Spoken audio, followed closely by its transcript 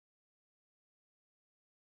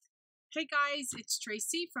Hey guys, it's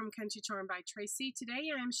Tracy from Country Charm by Tracy. Today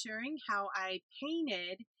I'm sharing how I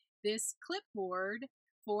painted this clipboard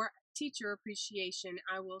for teacher appreciation.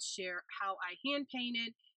 I will share how I hand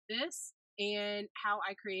painted this and how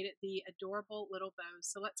I created the adorable little bows.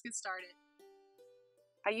 So let's get started.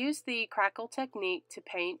 I use the crackle technique to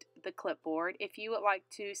paint the clipboard. If you would like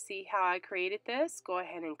to see how I created this, go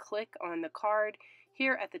ahead and click on the card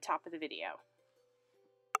here at the top of the video.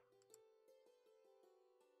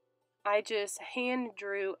 I just hand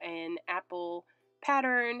drew an apple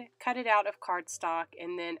pattern, cut it out of cardstock,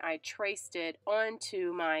 and then I traced it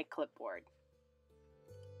onto my clipboard.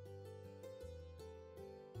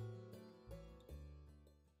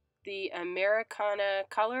 The Americana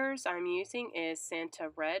colors I'm using is Santa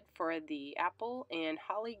Red for the apple and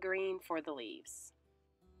Holly Green for the leaves.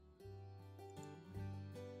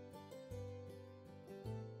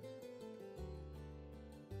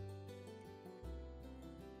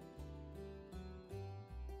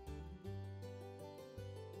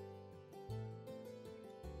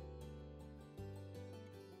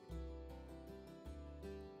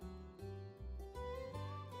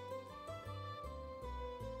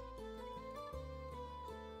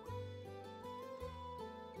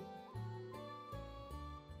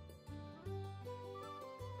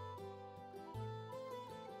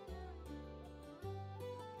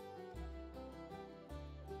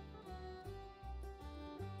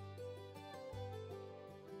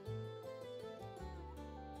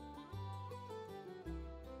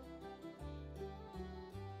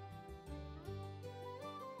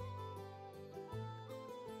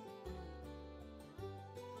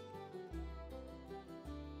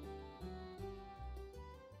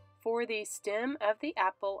 For the stem of the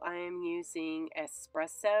apple, I am using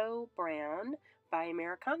Espresso Brown by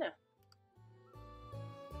Americana.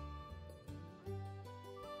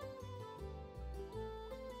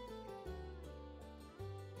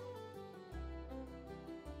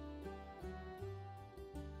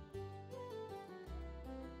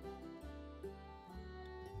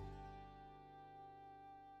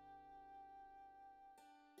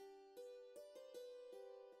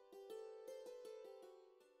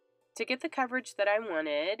 To get the coverage that I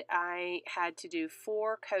wanted, I had to do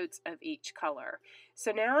 4 coats of each color.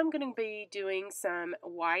 So now I'm going to be doing some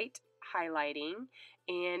white highlighting,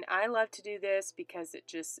 and I love to do this because it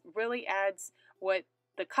just really adds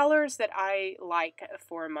the colors that I like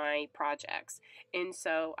for my projects. And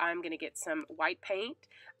so I'm going to get some white paint.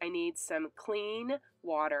 I need some clean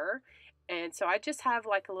water. And so I just have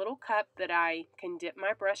like a little cup that I can dip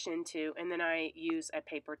my brush into, and then I use a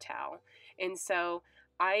paper towel. And so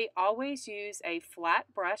I always use a flat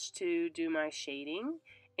brush to do my shading,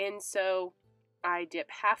 and so I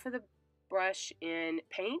dip half of the brush in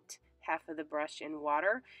paint, half of the brush in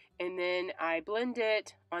water, and then I blend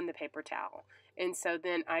it on the paper towel. And so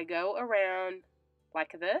then I go around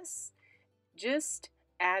like this, just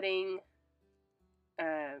adding,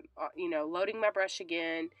 loading my brush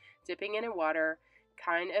again, dipping it in water,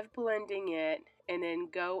 kind of blending it, and then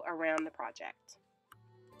go around the project.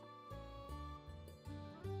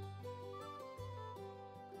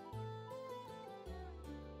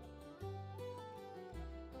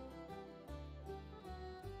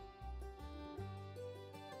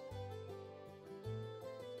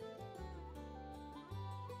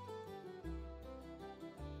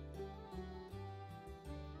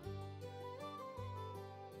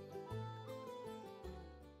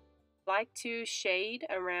 Like to shade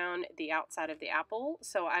around the outside of the apple,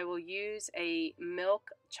 so I will use a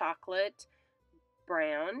milk chocolate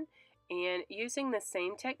brown, and using the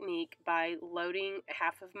same technique by loading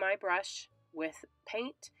half of my brush with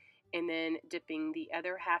paint and then dipping the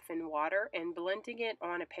other half in water and blending it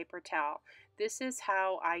on a paper towel. This is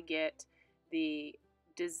how I get the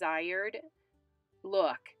desired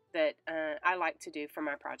look that I like to do for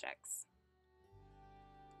my projects.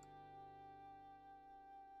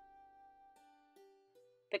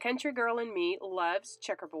 The country girl in me loves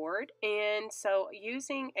checkerboard, and so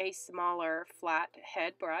using a smaller flat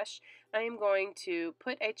head brush, I am going to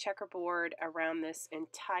put a checkerboard around this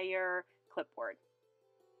entire clipboard.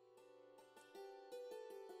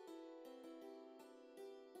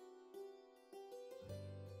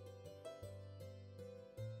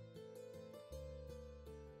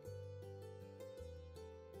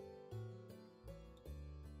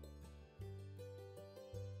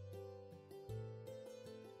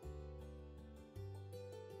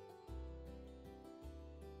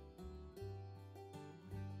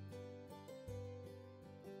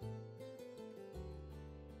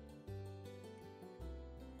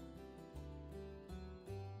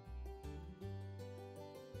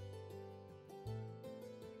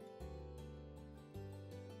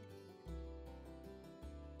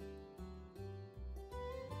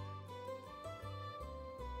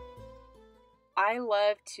 I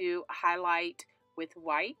love to highlight with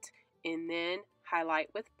white and then highlight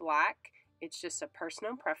with black. It's just a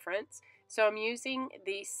personal preference. So I'm using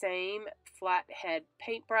the same flathead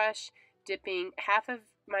paintbrush, dipping half of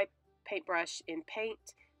my paintbrush in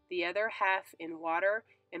paint, the other half in water,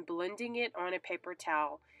 and blending it on a paper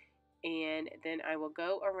towel. And then I will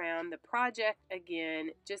go around the project again,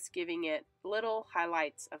 just giving it little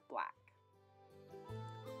highlights of black.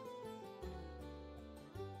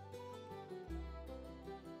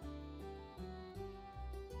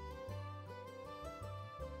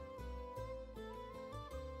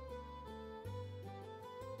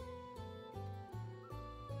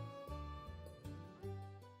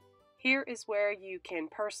 Here is where you can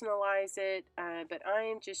personalize it, but I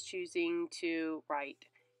am just choosing to write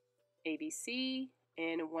ABC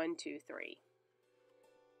and 1, 2, 3.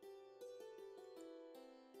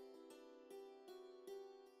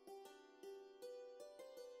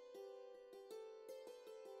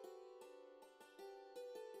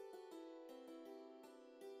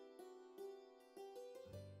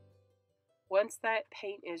 Once that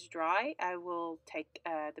paint is dry, I will take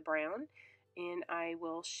the brown and I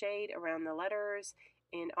will shade around the letters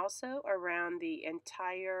and also around the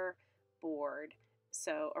entire board,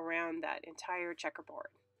 so around that entire checkerboard.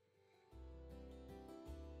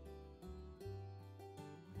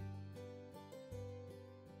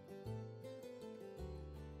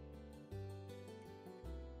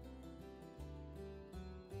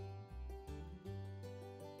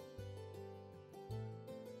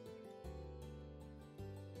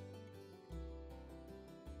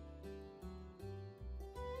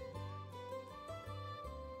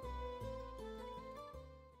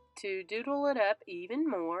 To doodle it up even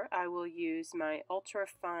more, I will use my ultra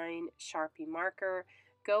fine Sharpie marker,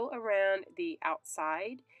 go around the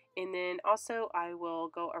outside, and then also I will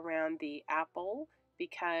go around the apple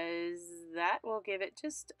because that will give it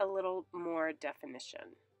just a little more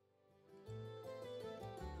definition.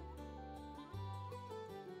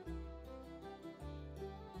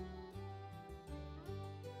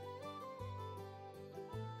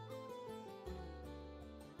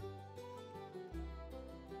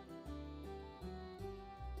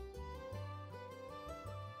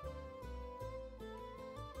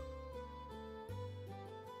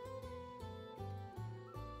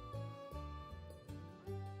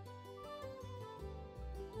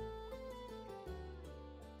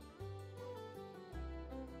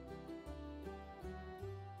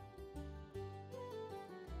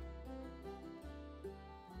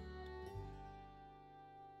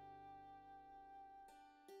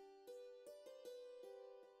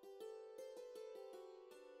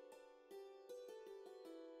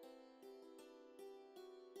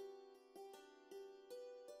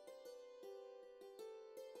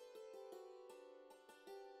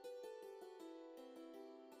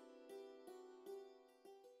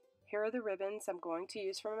 Here are the ribbons I'm going to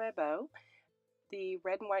use for my bow. The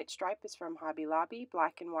red and white stripe is from Hobby Lobby,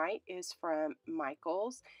 black and white is from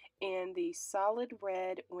Michaels, and the solid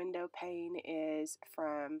red window pane is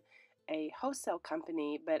from a wholesale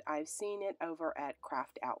company, but I've seen it over at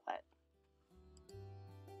Craft Outlet.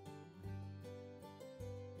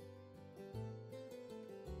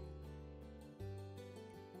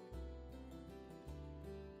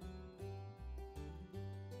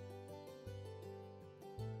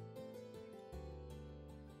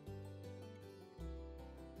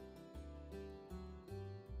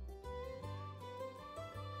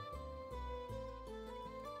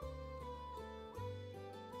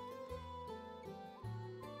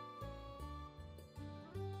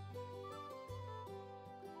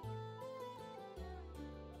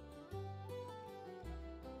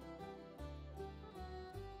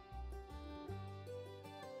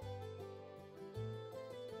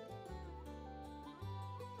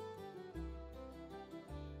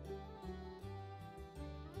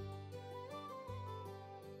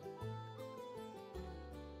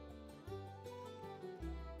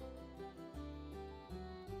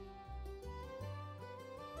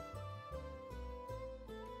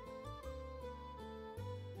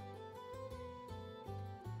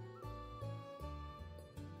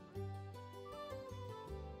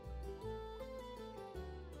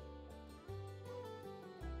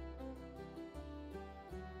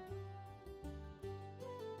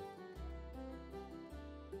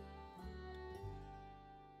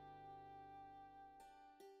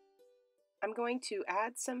 I'm going to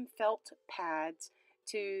add some felt pads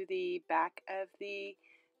to the back of the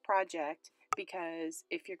project because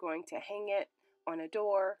if you're going to hang it on a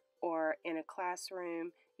door or in a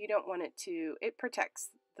classroom, you don't want it to, it protects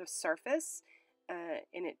the surface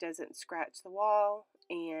and it doesn't scratch the wall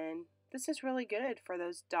and This is really good for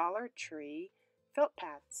those Dollar Tree felt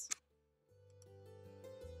pads.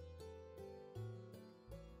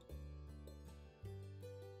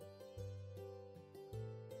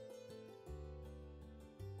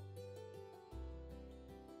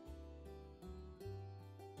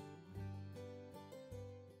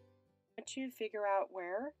 Once you figure out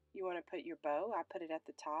where you want to put your bow, I put it at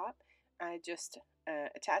the top. I just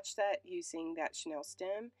attach that using that chenille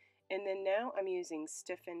stem. And then now I'm using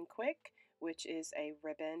Stiffen Quick, which is a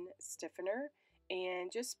ribbon stiffener, and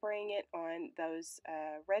just spraying it on those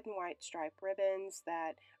red and white stripe ribbons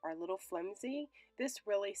that are a little flimsy. This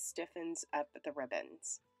really stiffens up the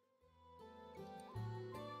ribbons.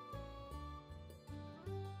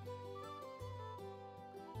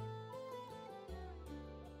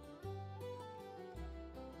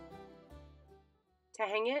 To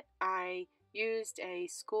hang it, I used a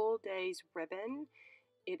school days ribbon.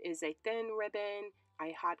 It is a thin ribbon.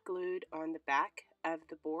 I hot glued on the back of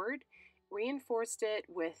the board, reinforced it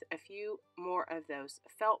with a few more of those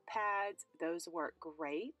felt pads. Those work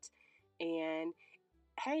great. And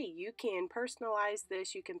hey, you can personalize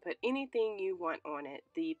this. You can put anything you want on it.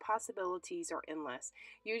 The possibilities are endless.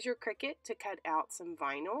 Use your Cricut to cut out some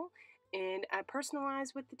vinyl and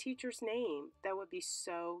personalize with the teacher's name. That would be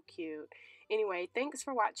so cute. Anyway, thanks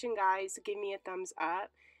for watching, guys. Give me a thumbs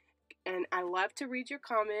up. And I love to read your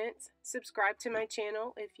comments. Subscribe to my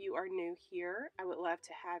channel if you are new here. I would love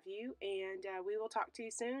to have you. And we will talk to you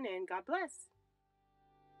soon. And God bless.